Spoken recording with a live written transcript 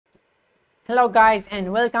Hello guys,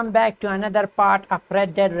 and welcome back to another part of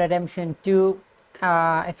Red Dead Redemption 2.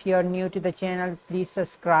 If you're new to the channel, please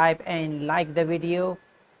subscribe and like the video.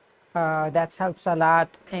 That helps a lot,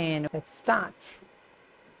 and let's start.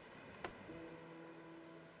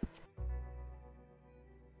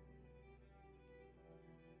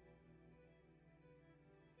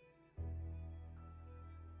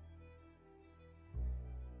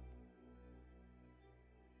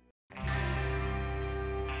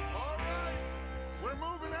 All right, we're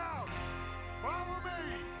moving out. Follow me.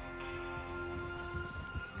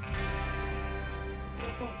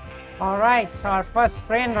 Alright, so our first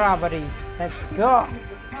train robbery. Let's go.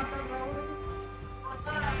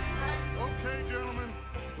 Okay, gentlemen,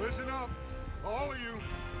 listen up, all of you.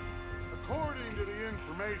 According to the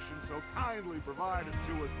information so kindly provided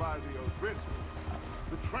to us by the O'Driscolls,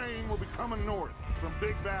 the train will be coming north from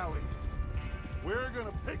Big Valley. We're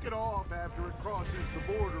gonna pick it off after it crosses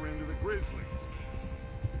the border into the Grizzlies.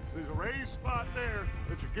 There's a raised spot there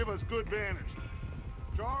that should give us good vantage.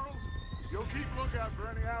 Charles, you'll keep lookout for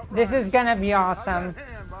any outriders. This is gonna be awesome. How's that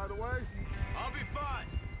hand, by the way? I'll be fine.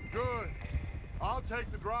 Good. I'll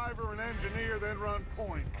take the driver and engineer, then run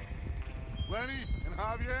point. Lenny and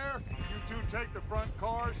Javier, you two take the front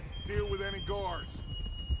cars, deal with any guards.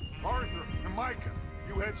 Arthur and Micah,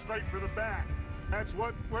 you head straight for the back. That's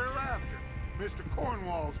what we're after. Mr.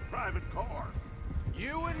 Cornwall's private car.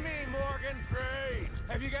 You and me, Morgan. Great.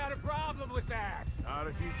 Have you got a problem with that? Not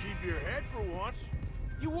if you keep your head for once.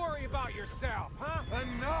 You worry about yourself, huh?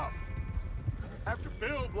 Enough! After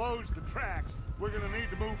Bill blows the tracks, we're gonna need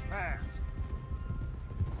to move fast.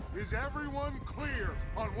 Is everyone clear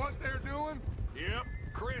on what they're doing? Yep.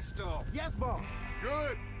 Crystal. Yes, boss.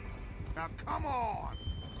 Good. Now come on.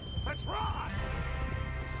 Let's ride!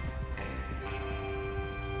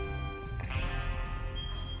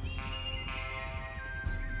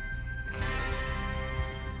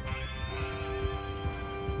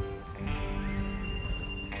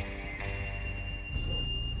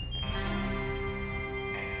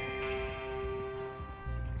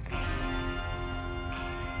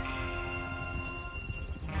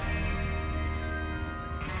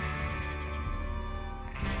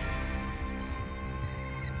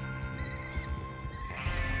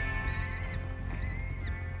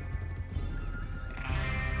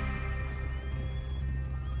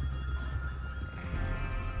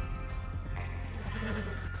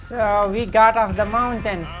 So we got off the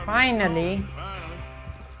mountain, finally.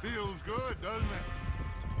 Feels good, doesn't it?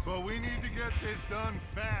 But we need to get this done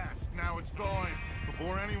fast. Now it's thawing,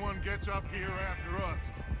 before anyone gets up here after us.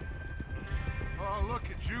 Oh, look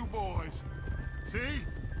at you boys. See?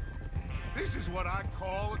 This is what I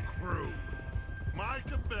call a crew.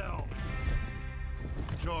 Micah Bell,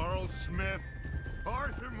 Charles Smith,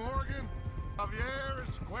 Arthur Morgan, Javier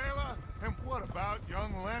Escuela, and what about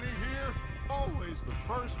young Lenny here? Always the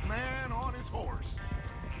first man on his horse.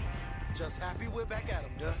 Just happy we're back at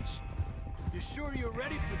him, Dutch. You sure you're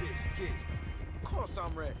ready for this, kid? Of course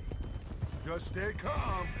I'm ready. Just stay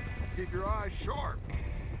calm. Keep your eyes sharp.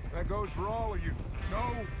 That goes for all of you.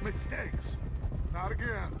 No mistakes. Not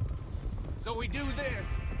again. So we do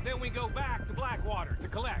this, then we go back to Blackwater to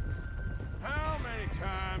collect. How many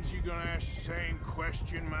times you gonna ask the same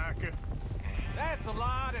question, Micah? That's a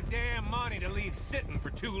lot of damn money to leave sitting for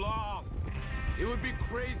too long. It would be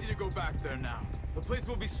crazy to go back there now. The place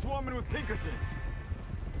will be swarming with Pinkertons.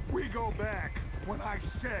 We go back when I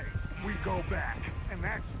say we go back. And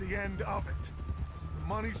that's the end of it. The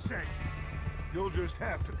money's safe. You'll just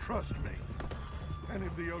have to trust me. And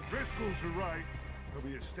if the O'Driscolls are right, there'll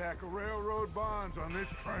be a stack of railroad bonds on this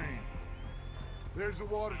train. There's the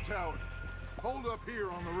water tower. Hold up here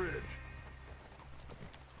on the ridge.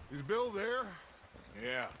 Is Bill there?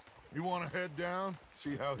 Yeah, You want to head down,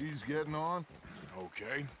 see how he's getting on?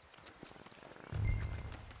 okay.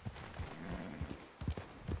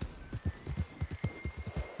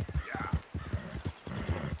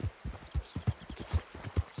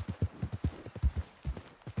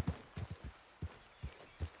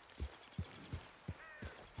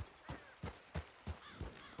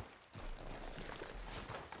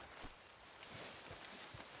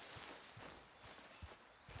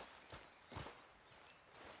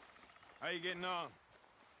 How you getting on?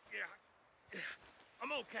 Yeah,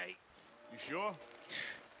 I'm okay. You sure?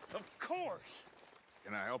 Of course.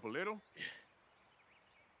 Can I help a little?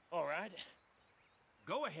 All right.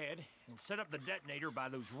 Go ahead and set up the detonator by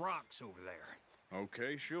those rocks over there.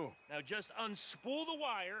 Okay, sure. Now just unspool the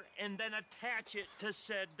wire and then attach it to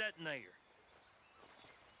said detonator.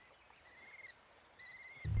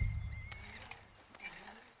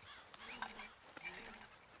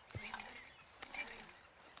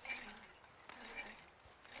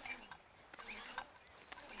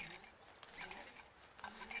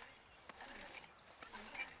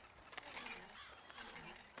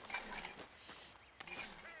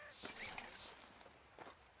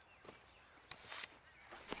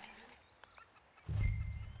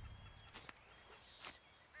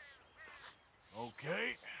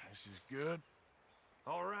 This is good.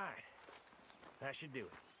 All right. That should do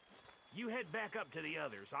it. You head back up to the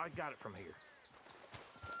others. I got it from here.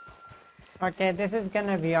 Okay, this is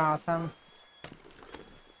gonna be awesome.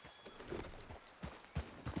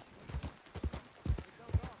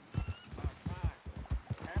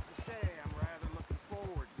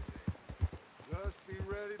 Just be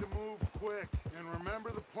ready to move quick. And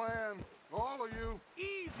remember the plan. All of you.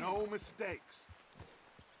 Easy. No mistakes.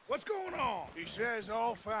 What's going on? He says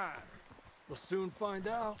all fine. We'll soon find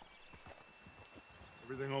out.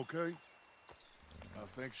 Everything okay? I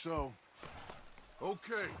think so.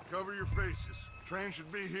 Okay, cover your faces. Train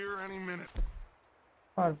should be here any minute.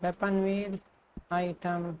 For weapon wheel,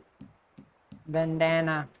 item,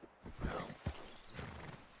 bandana.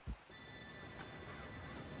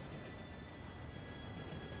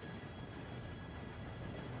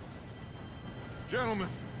 Gentlemen,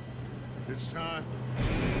 it's time.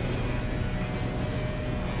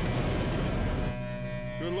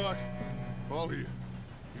 Good luck, all of you.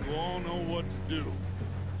 You all know what to do.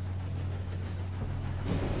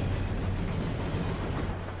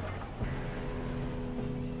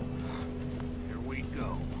 Here we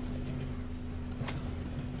go.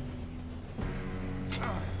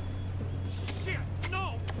 Shit!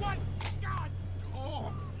 No! What? God!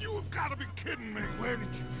 Oh, you have got to be kidding me. Where did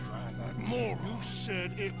you find that? More. You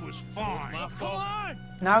said it was fine. Come on!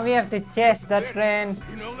 Now we have to chase the train.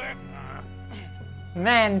 You know that?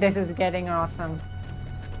 Man, this is getting awesome.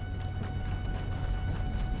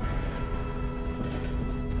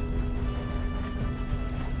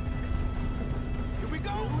 Here we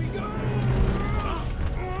go! Here we go!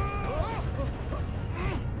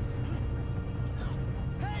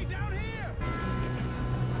 Hey, down here!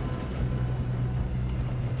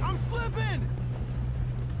 I'm slipping!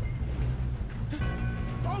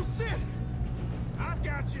 Oh, shit! I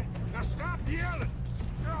got you. Now stop yelling.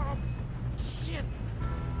 Oh, shit.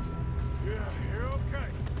 Yeah, you're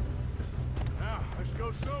okay. Now, let's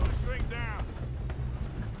go slow this thing down.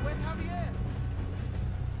 Where's Javier?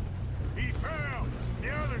 He fell.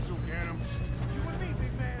 The others will get him. You and me,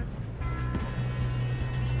 big man.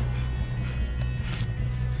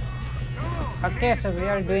 Come on. Okay, so we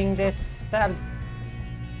are doing this stealth.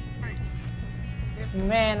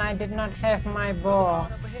 Man, I did not have my bow.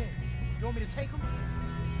 Right up ahead. You want me to take him?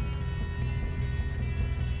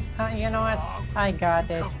 You know what? I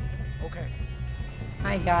got it. Okay.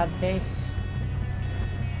 I got this.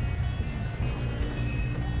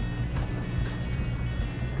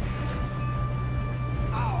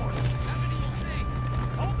 Oh, shit. How many you see?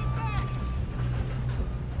 Hold them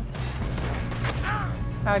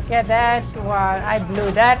back! Okay, that was... I blew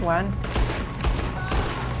that one.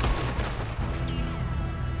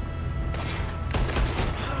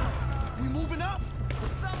 We moving up?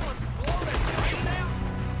 Someone already right now.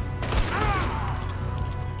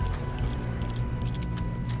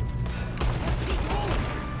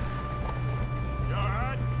 You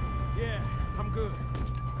alright? Yeah, I'm good.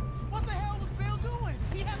 What the hell was Bill doing?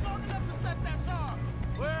 He had long enough to set that charge.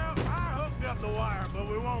 Well, I hooked up the wire, but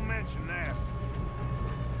we won't mention that.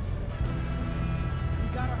 We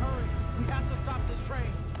gotta hurry. We have to stop this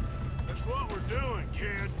train. That's what we're doing,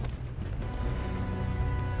 kid.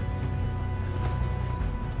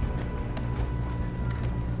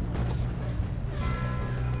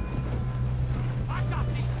 I got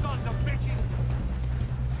these sons of bitches.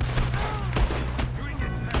 You ain't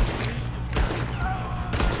getting past me.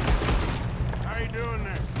 How you doing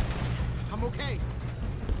there? I'm okay.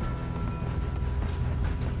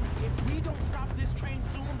 If we don't stop this train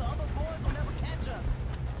soon, the other boys will never catch us.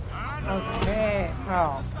 I know. Okay.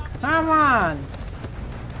 Oh, come on.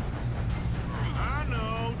 I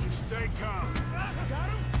know. Just stay calm. Got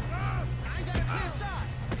him? I ain't got a clear shot.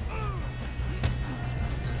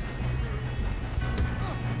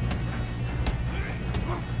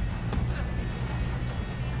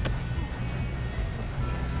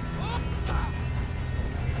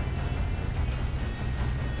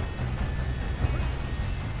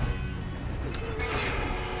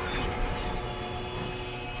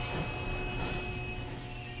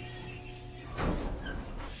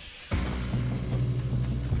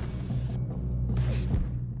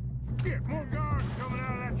 Get more guards coming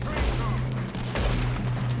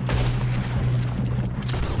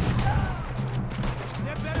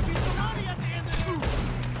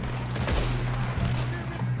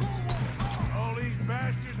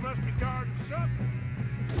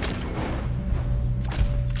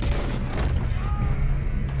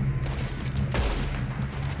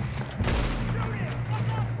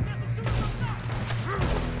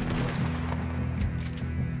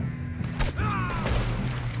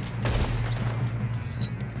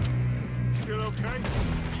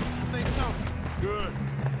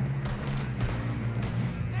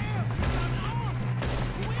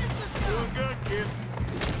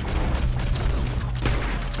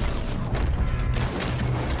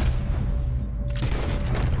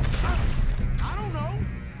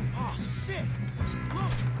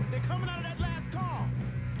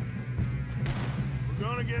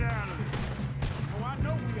gonna get out of this. Oh, I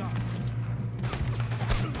know we are.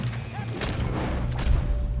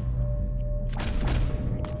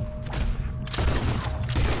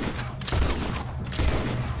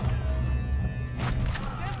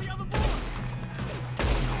 There's the other boy.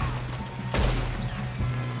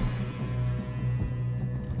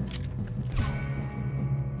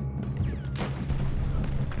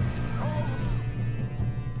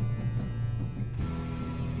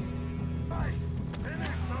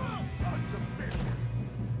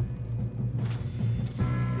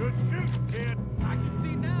 Good shooting, kid. I can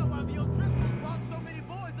see now why the O'Driscolls brought so many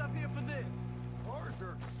boys up here for this.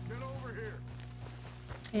 Arthur, get over here.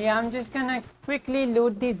 Yeah, I'm just gonna quickly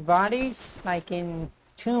loot these bodies like in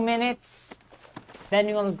 2 minutes. Then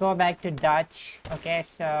we'll go back to Dutch. Okay,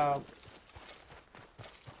 so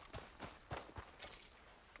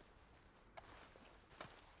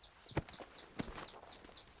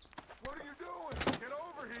What are you doing? Get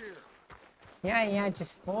over here. yeah,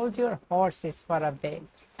 just hold your horses for a bit.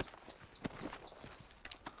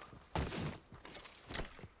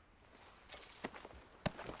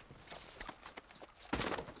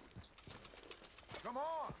 Come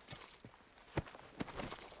on.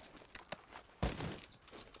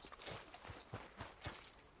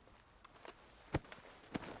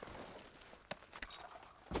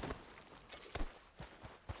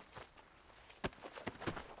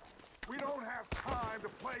 We don't have time to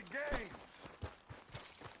play games.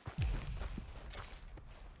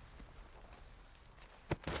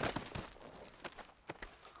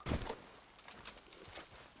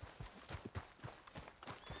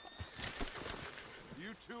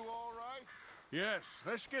 You two all right? Yes,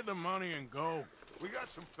 let's get the money and go. We got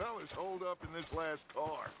some fellas holed up in this last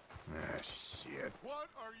car. Ah, shit. What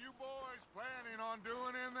are you boys planning on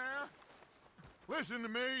doing in there? Listen to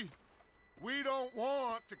me. We don't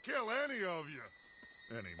want to kill any of you.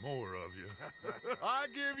 Any more of you. I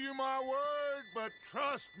give you my word, but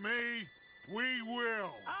trust me, we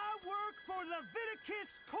will. I work for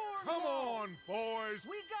Leviticus, Cornwall. Come on, boys.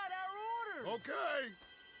 We got our orders. Okay.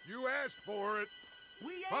 You asked for it.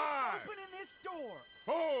 We ain't 5, opening this door.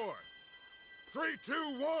 4, 3, 2,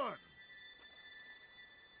 1.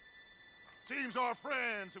 Seems our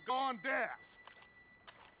friends have gone deaf.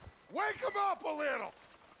 Wake them up a little.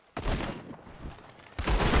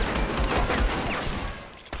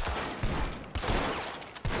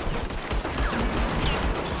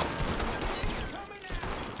 Coming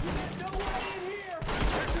out. There's no way in here.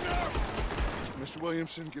 Listen up. Mr.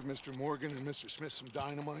 Williamson, give Mr. Morgan and Mr. Smith some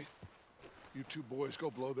dynamite. You two boys go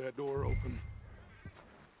blow that door open.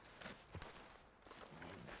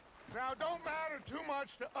 Now, don't matter too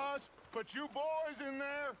much to us, but you boys in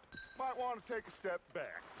there might want to take a step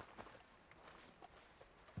back.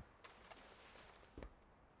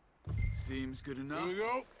 Seems good enough. Here we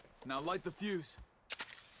go. Now light the fuse.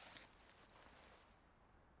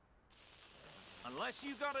 Unless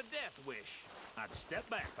you got a death wish, I'd step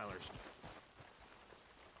back, fellers.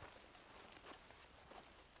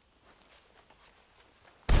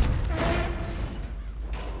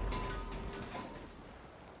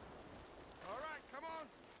 All right, come on.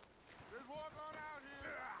 Just walk on out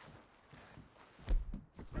here.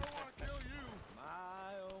 We don't want to kill you.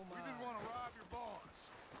 My, oh We my. just want to rob your boss.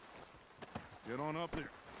 Get on up there.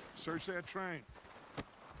 Search that train.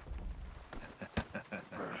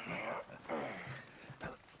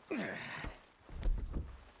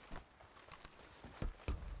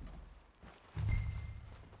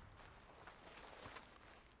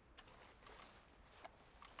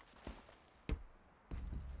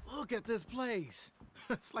 Look at this place.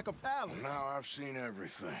 It's like a palace. Now I've seen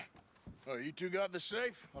everything. Oh, you two got the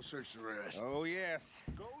safe? I'll search the rest. Oh, yes.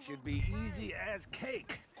 Should be easy as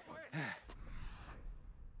cake.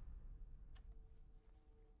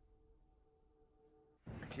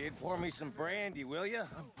 Kid, pour me some brandy, will ya?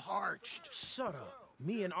 I'm parched. Shut up.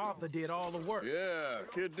 Me and Arthur did all the work. Yeah,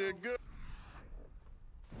 kid did good.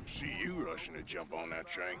 See you rushing to jump on that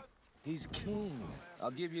train. He's keen. I'll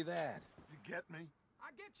give you that. You get me? I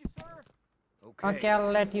get you, sir. Okay,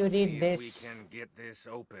 I'll let you let's read see this. if we can get this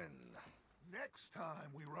open. Next time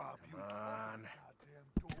we rob you, Come on. goddamn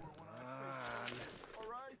door when I Come say on. so. All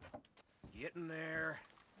right? Get in there.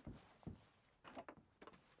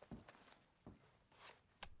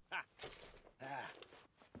 Ha. Ah.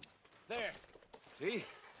 There. See?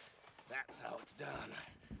 That's how it's done.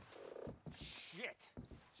 Shit.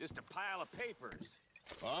 Just a pile of papers.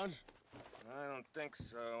 Bonds? I don't think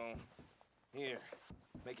so. Here.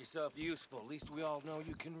 Make yourself useful. At least we all know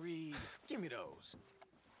you can read. Give me those.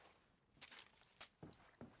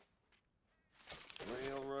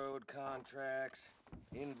 Railroad contracts.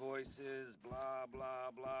 Invoices, blah,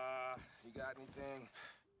 blah, blah. You got anything?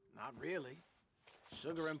 Not really.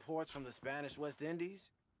 Sugar imports from the Spanish West Indies.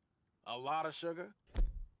 A lot of sugar.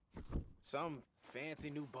 Some fancy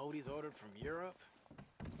new boat he's ordered from Europe.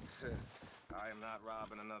 I am not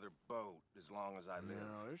robbing another boat as long as I live.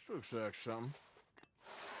 Now, this looks like something.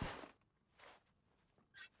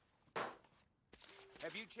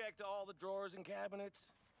 Have you checked all the drawers and cabinets?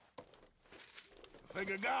 I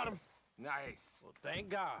think I got him. Nice. Well, thank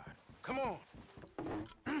God. Come on.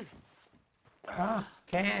 Ah,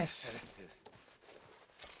 cash.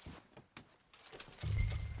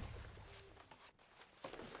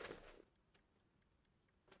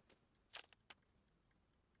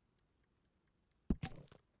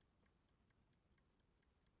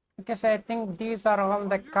 Okay, so I think these are all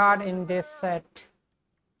the cards in this set.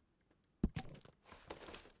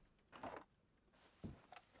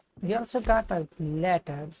 We also got a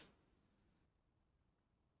letter.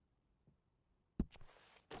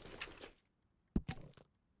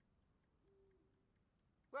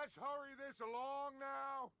 Let's hurry this along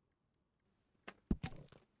now.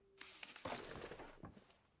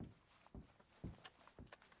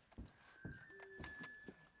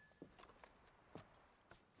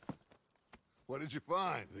 What did you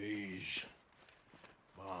find? These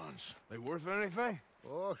bonds. They worth anything?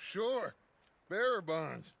 Oh, sure. Bearer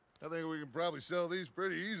bonds. I think we can probably sell these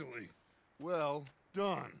pretty easily. Well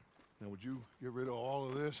done. Now, would you get rid of all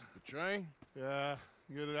of this? The train? Yeah,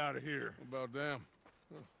 get it out of here. What about them?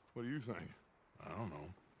 What do you think? I don't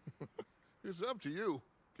know. It's up to you.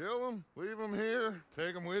 Kill them, leave them here,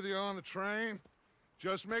 take them with you on the train.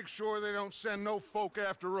 Just make sure they don't send no folk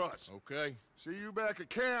after us. Okay. See you back at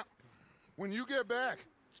camp. When you get back,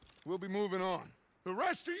 we'll be moving on. The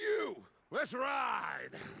rest of you, let's ride!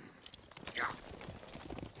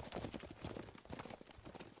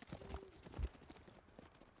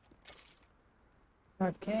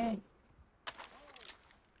 Okay.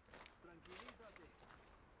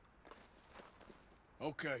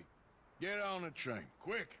 Okay. Get on the train.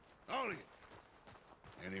 Quick. All of you.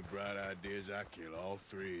 Any bright ideas, I kill all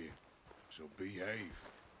three of you. So behave.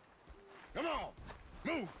 Come on!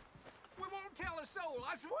 Move! We won't tell a soul,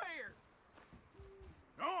 I swear!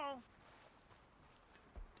 Go on!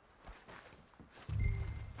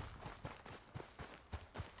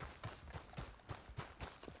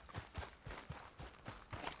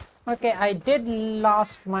 Okay, I did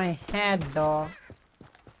lost my hat though.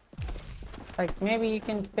 Like maybe you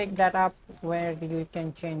can pick that up where you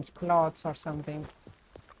can change clothes or something.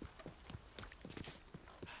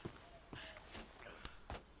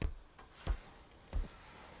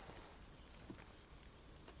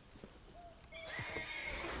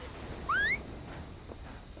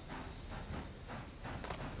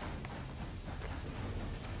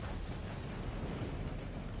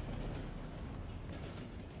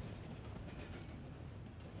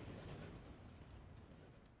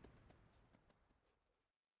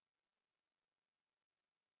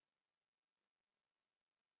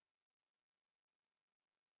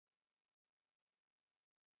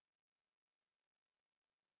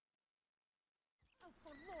 Oh,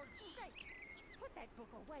 for Lord's sake! Put that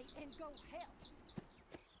book away and go help!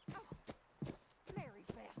 Oh, Mary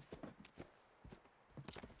Beth.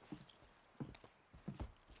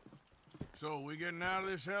 So, we getting out of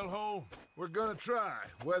this hellhole? We're gonna try.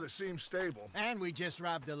 Weather seems stable. And we just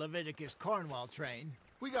robbed the Leviticus Cornwall train.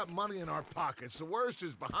 We got money in our pockets. The worst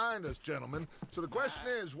is behind us, gentlemen. So the question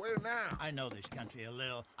is, where now? I know this country a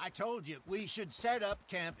little. I told you, we should set up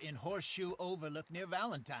camp in Horseshoe Overlook near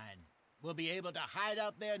Valentine. We'll be able to hide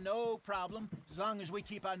out there, no problem, as long as we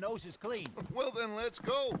keep our noses clean. Well, then let's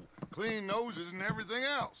go. Clean noses and everything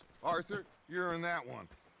else. Arthur, you're in that one.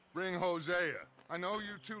 Bring Hosea. I know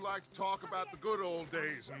you two like to talk about the good old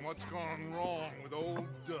days and what's gone wrong with old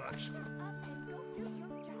Dutch. Up and go do your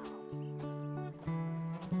job.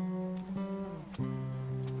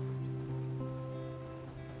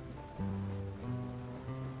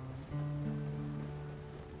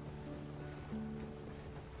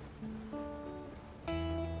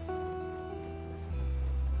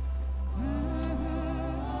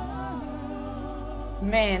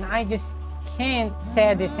 Man, I just can't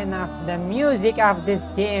say this enough. The music of this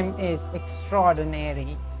game is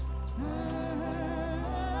extraordinary.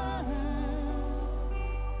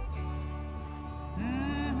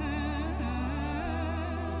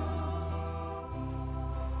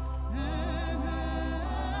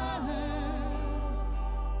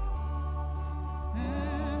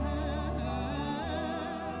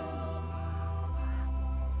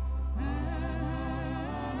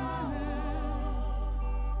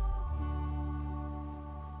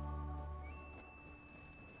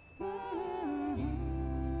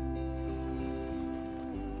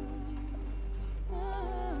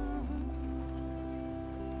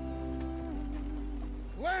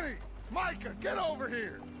 Micah, get over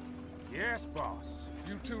here! Yes, boss.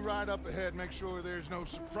 You two ride up ahead, make sure there's no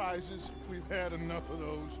surprises. We've had enough of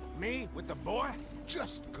those. Me with the boy?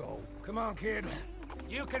 Just go. Come on, kid.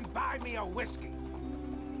 You can buy me a whiskey.